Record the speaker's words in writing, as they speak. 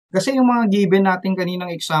Kasi yung mga given natin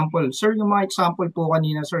kaninang example, sir, yung mga example po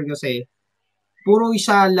kanina, sir, kasi puro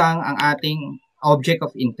isa lang ang ating object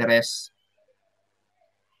of interest.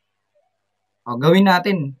 O, gawin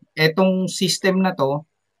natin. Etong system na to,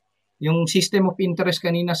 yung system of interest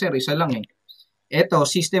kanina, sir, isa lang eh. Eto,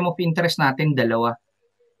 system of interest natin, dalawa.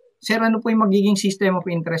 Sir, ano po yung magiging system of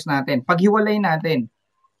interest natin? Paghiwalay natin.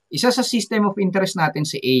 Isa sa system of interest natin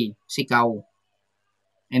si A, si cow.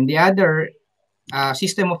 And the other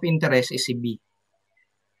system of interest is si B.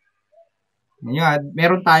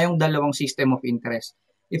 Meron tayong dalawang system of interest.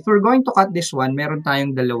 If we're going to cut this one, meron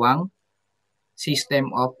tayong dalawang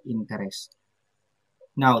system of interest.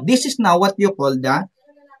 Now, this is now what you call the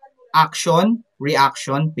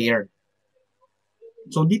action-reaction pair.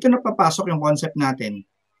 So, dito na papasok yung concept natin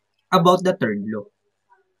about the third law.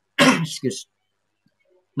 Excuse.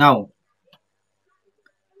 Now,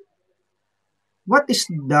 what is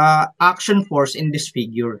the action force in this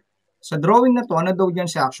figure? Sa drawing na to, ano daw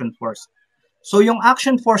dyan si action force? So, yung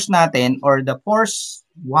action force natin, or the force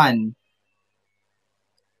 1,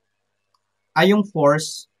 ay yung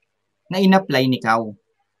force na in-apply ni cow.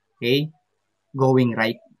 Okay? Going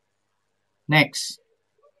right. Next.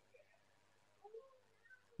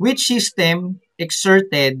 Which system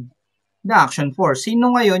exerted the action force?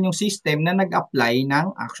 Sino ngayon yung system na nag-apply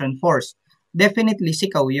ng action force? Definitely, si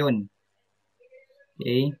cow yun.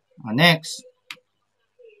 Okay? Next.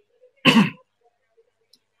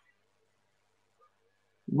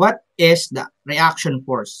 What is the reaction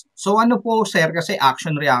force? So, ano po, sir? Kasi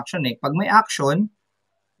action-reaction eh. Pag may action,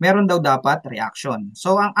 meron daw dapat reaction.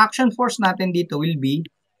 So, ang action force natin dito will be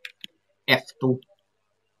F2.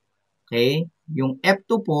 Okay? Yung F2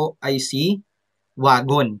 po ay si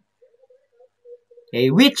wagon. Okay?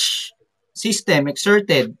 Which system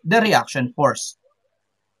exerted the reaction force?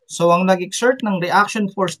 So, ang nag-exert ng reaction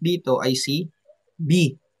force dito ay si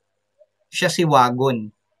B. Siya si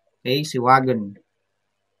wagon. Okay? Si wagon.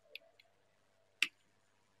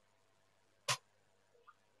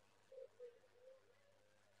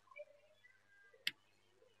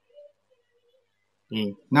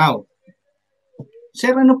 Okay. Now,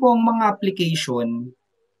 sir, ano po ang mga application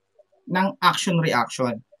ng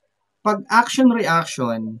action-reaction? Pag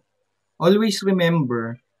action-reaction, always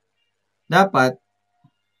remember, dapat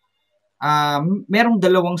merong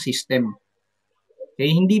dalawang system.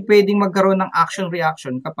 Okay? Hindi pwedeng magkaroon ng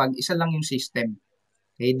action-reaction kapag isa lang yung system.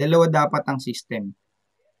 Okay? Dalawa dapat ang system.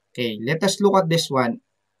 Okay, let us look at this one.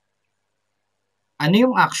 Ano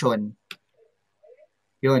yung action?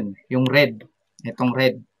 Yun, yung red. Itong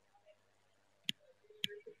red.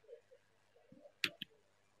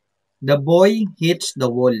 The boy hits the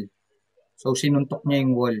wall. So, sinuntok niya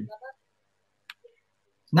yung wall.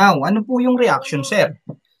 Now, ano po yung reaction, sir?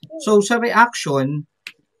 So, sa reaction,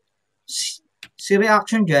 si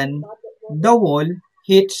reaction dyan, the wall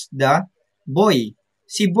hits the boy.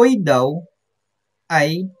 Si boy daw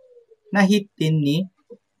ay na-hit din ni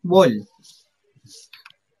wall.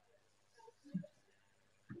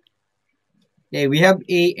 Okay, we have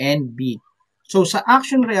A and B. So, sa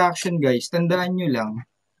action-reaction, guys, tandaan nyo lang,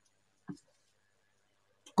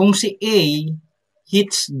 kung si A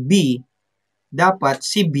hits B, dapat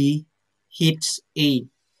si B hits A.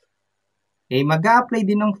 Okay, mag-a-apply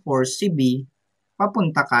din ng force si B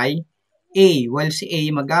papunta kay A, while si A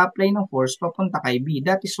mag-a-apply ng force papunta kay B.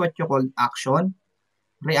 That is what you call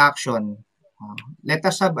action-reaction. Let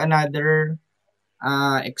us have another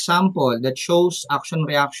example that shows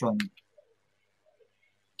action-reaction.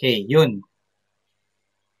 Okay, yun.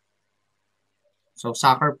 So,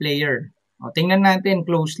 soccer player. O, tingnan natin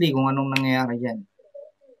closely kung anong nangyayari dyan.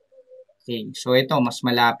 Okay, so ito, mas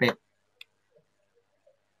malapit.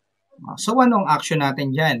 So, anong action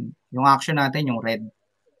natin dyan? Yung action natin, yung red.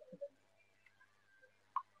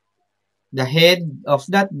 The head of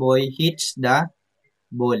that boy hits the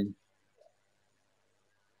ball.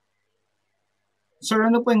 Sir,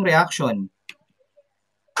 ano po yung reaction?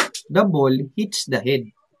 The ball hits the head.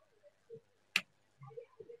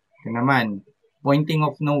 Ito naman, pointing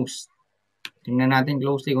of nose. Tingnan natin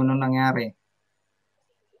closely kung anong nangyari.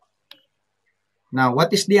 Now,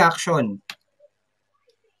 what is the action?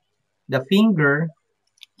 The finger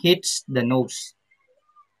hits the nose.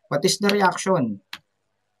 What is the reaction?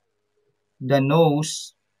 The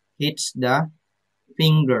nose hits the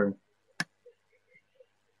finger.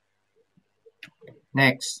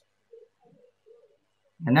 Next.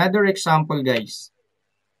 Another example, guys.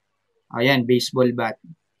 Ayan, baseball bat.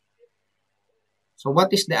 So,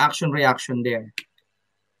 what is the action-reaction there?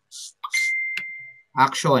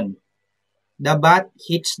 Action. The bat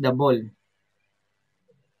hits the ball.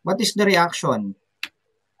 What is the reaction?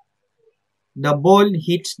 the ball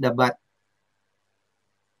hits the bat.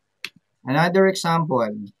 Another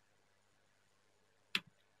example.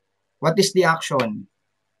 What is the action?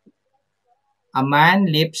 A man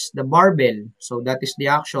lifts the barbell. So that is the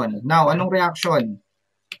action. Now, anong reaction?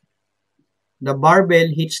 The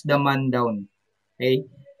barbell hits the man down. Okay?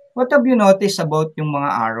 What have you noticed about yung mga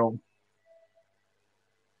arrow?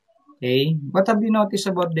 Okay? What have you noticed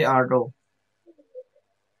about the arrow?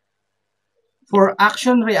 For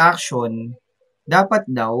action-reaction, dapat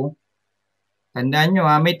daw, tandaan nyo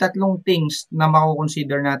may tatlong things na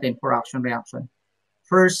mako-consider natin for action-reaction.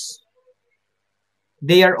 First,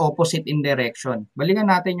 they are opposite in direction. Balikan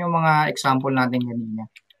natin yung mga example natin kanina.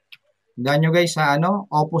 Tandaan nyo guys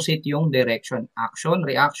opposite yung direction. Action,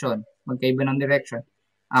 reaction, magkaiba ng direction.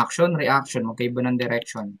 Action, reaction, magkaiba ng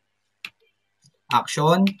direction.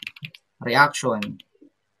 Action, reaction.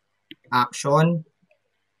 Action,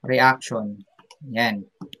 reaction. Yan.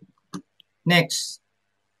 Next,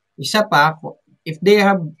 isa pa, if they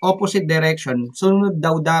have opposite direction, sunod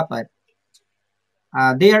daw dapat,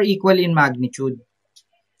 they are equal in magnitude.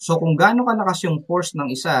 So, kung gaano kalakas yung force ng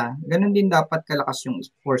isa, ganun din dapat kalakas yung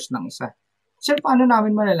force ng isa. Sir, paano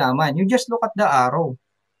namin malalaman? You just look at the arrow.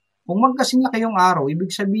 Kung magkasing laki yung arrow, ibig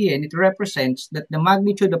sabihin, it represents that the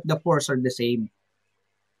magnitude of the force are the same.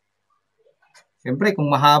 Siyempre, kung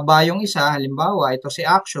mahaba yung isa, halimbawa, ito si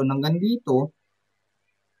action hanggang dito,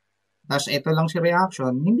 tapos ito lang si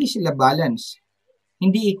reaction, hindi sila balance.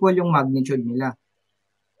 Hindi equal yung magnitude nila.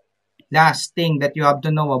 Last thing that you have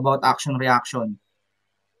to know about action-reaction.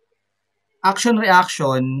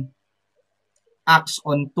 Action-reaction acts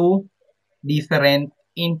on two different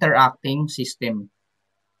interacting system.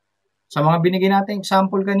 Sa mga binigay natin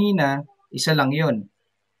example kanina, isa lang yun.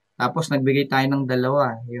 Tapos nagbigay tayo ng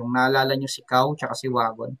dalawa. Yung naalala nyo si cow tsaka si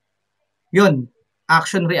wagon. Yun,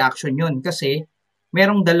 action-reaction yun. Kasi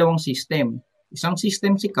merong dalawang system. Isang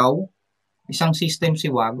system si cow, isang system si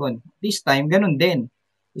wagon. This time, ganun din.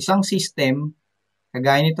 Isang system,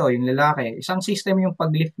 kagaya nito, yung lalaki. Isang system yung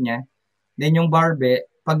pag-lift niya. Then yung barbell,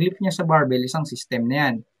 pag-lift niya sa barbell, isang system na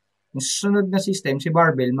yan. Yung susunod na system, si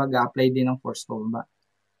barbell, mag-apply din ng force pababa.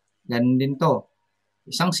 Ganun din to.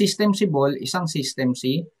 Isang system si ball, isang system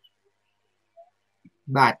si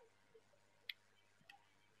bat.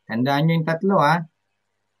 Tandaan nyo yung tatlo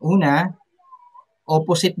Una,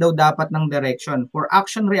 opposite daw dapat ng direction. For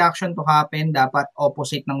action-reaction to happen, dapat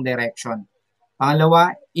opposite ng direction.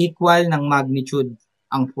 Pangalawa, equal ng magnitude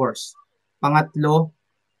ang force. Pangatlo,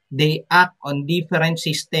 they act on different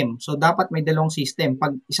system. So, dapat may dalawang system.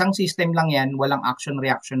 Pag isang system lang yan, walang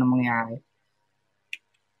action-reaction na mangyayari.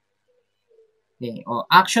 Okay.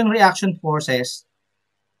 Action-reaction forces.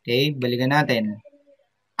 Okay, balikan natin.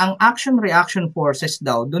 Ang action-reaction forces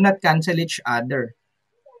daw do not cancel each other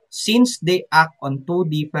since they act on two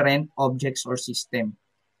different objects or system.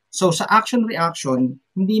 So, sa action-reaction,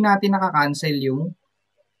 hindi natin nakakancel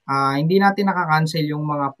yung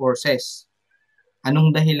mga forces.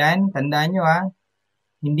 Anong dahilan? Tandaan nyo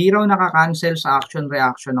hindi raw nakakancel sa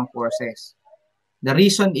action-reaction ng forces. The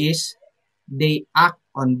reason is, they act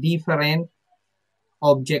on different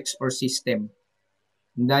objects or system.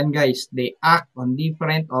 Tandaan guys, they act on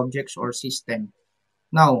different objects or system.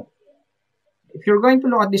 Now, if you're going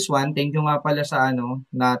to look at this one, thank you nga pala sa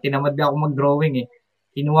na tinamad ako mag-drawing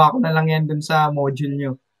Kinuha ko na lang yan dun sa module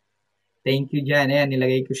nyo. Thank you dyan. Ayan,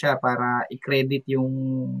 nilagay ko siya para i-credit yung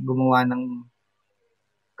gumawa ng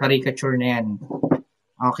caricature na yan.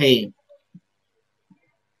 Okay.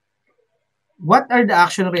 What are the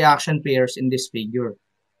action-reaction pairs in this figure?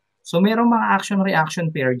 So, merong mga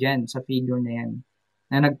action-reaction pair dyan sa figure na yan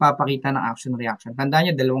na nagpapakita ng action-reaction.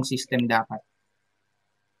 Tandaan nyo, dalawang system dapat.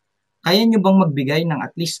 Kaya nyo bang magbigay ng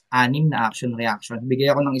at least 6 na action-reaction?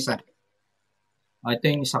 Bigay ako ng isa. Ito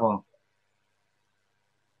yung isa ko.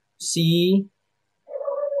 Si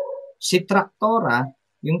traktora,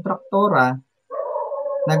 yung traktora,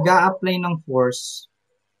 nag-a-apply ng force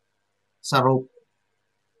sa rope.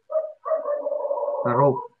 Sa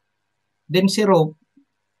rope. Then si rope,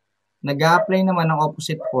 nag-a-apply naman ng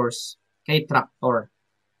opposite force kay tractor.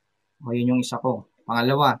 Yun yung isa ko.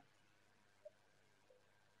 Pangalawa,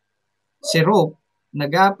 si rope,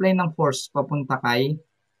 nag-a-apply ng force papunta kay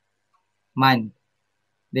man.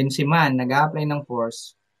 Then si man, nag-a-apply ng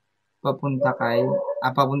force papunta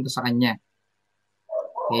sa kanya.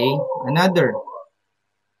 Okay? Another.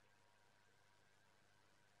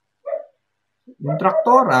 Yung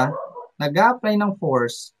traktora, nag-a-apply ng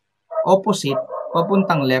force opposite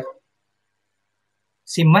papuntang left.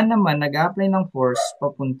 Si man naman, nag-a-apply ng force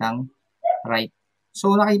papuntang right.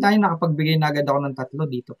 So, nakita nyo, nakapagbigay na agad ako ng 3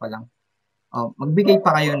 dito pa lang. Magbigay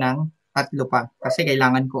pa kayo ng 3 pa kasi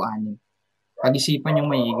kailangan ko 6. Pag-isipan yung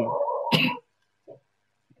maigi.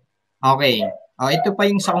 Okay. Ito pa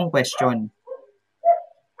yung sakong question.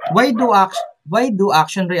 Why do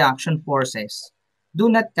action-reaction forces do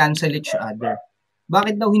not cancel each other?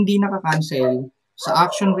 Bakit daw hindi nakakancel sa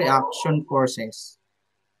action-reaction forces?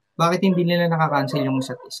 Bakit hindi nila nakakancel yung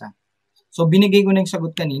isa't isa? So, binigay ko na yung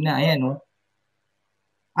sagot kanina. Ayan, oh.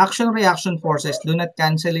 Action-reaction forces do not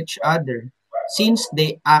cancel each other since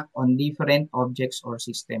they act on different objects or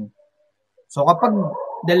system. So, kapag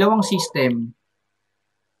dalawang system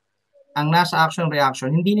ang nasa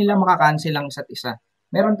action-reaction, hindi nila makakancel ang isa't isa.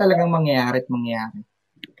 Meron talagang mangyayari at mangyayari.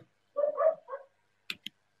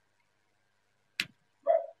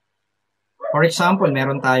 For example,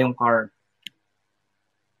 meron tayong car.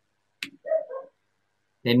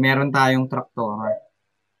 Then, meron tayong traktor.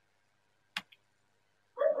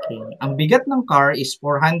 Okay. Ang bigat ng car is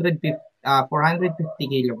 450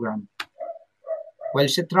 kg.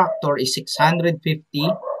 While si tractor is 650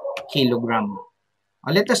 kg.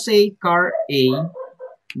 Let us say car A,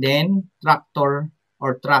 then tractor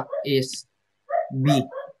or truck is B.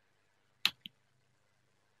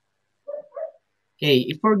 Okay,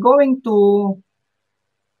 if we're going to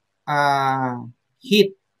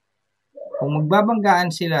hit, kung magbabanggaan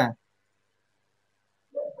sila,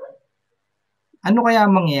 ano kaya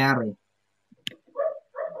mangyayari?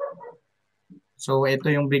 So, ito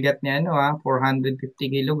yung bigat niya, 450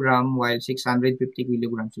 kg while 650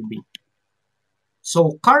 kg si B.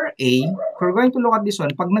 So, car A, if we're going to look at this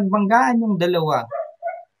one, pag nagbanggaan yung dalawa,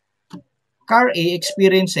 car A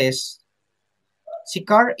si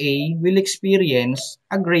car A will experience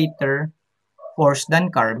a greater force than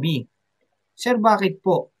car B. Sir, bakit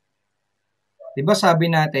po? Diba sabi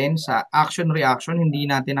natin sa action-reaction, hindi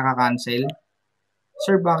natin nakakancel?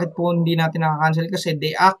 Sir, bakit po hindi natin nakakancel? Kasi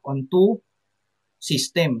they act on two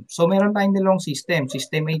system. So, meron tayong dalawang system.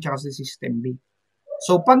 System A at system B.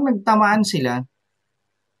 So, pag nagtamaan sila,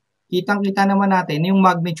 kitang-kita naman natin yung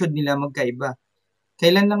magnitude nila magkaiba.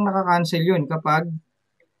 Kailan lang nakakancel yun? Kapag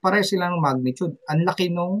pare silang magnitude. Ang laki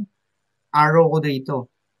nung arrow ko dito.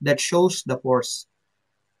 That shows the force.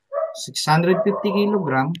 650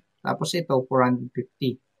 kg, tapos ito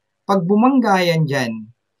 450. Pag bumangga yan dyan,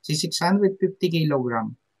 si 650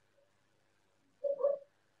 kg,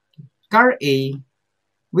 car A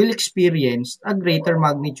will experience a greater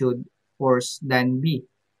magnitude force than B.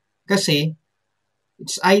 Kasi,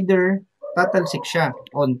 it's either tatalsik siya,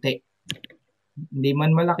 onte. Hindi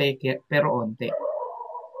man malaki, pero onte.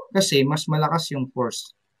 Kasi, mas malakas yung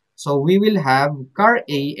force. So, we will have car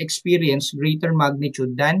A experience greater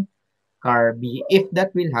magnitude than car B, if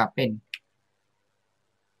that will happen.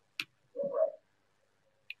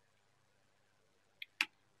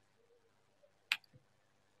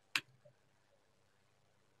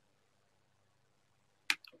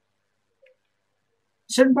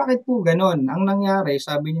 Sir, bakit po ganon? Ang nangyari,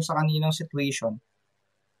 sabi niyo sa kaninang situation,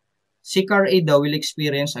 si car A daw will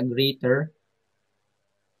experience a greater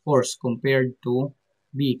force compared to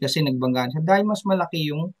B kasi nagbanggaan siya dahil mas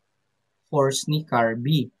malaki yung force ni car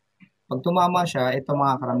B. Pag tumama siya, ito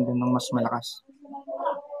makakaramdam ng mas malakas.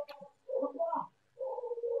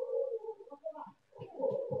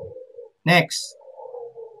 Next.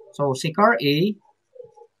 So, si car A,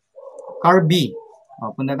 car B.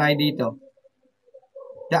 Punta tayo dito.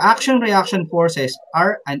 The action-reaction forces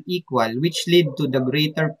are unequal which lead to the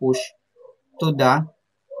greater push to the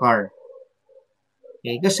car.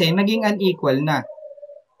 Okay, kasi naging unequal na.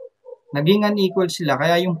 Naging unequal sila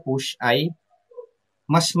kaya yung push ay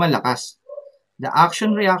mas malakas. The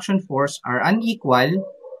action-reaction force are unequal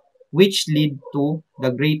which lead to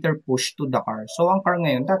the greater push to the car. So, ang car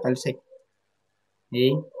ngayon tatalsik.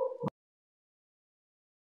 Okay?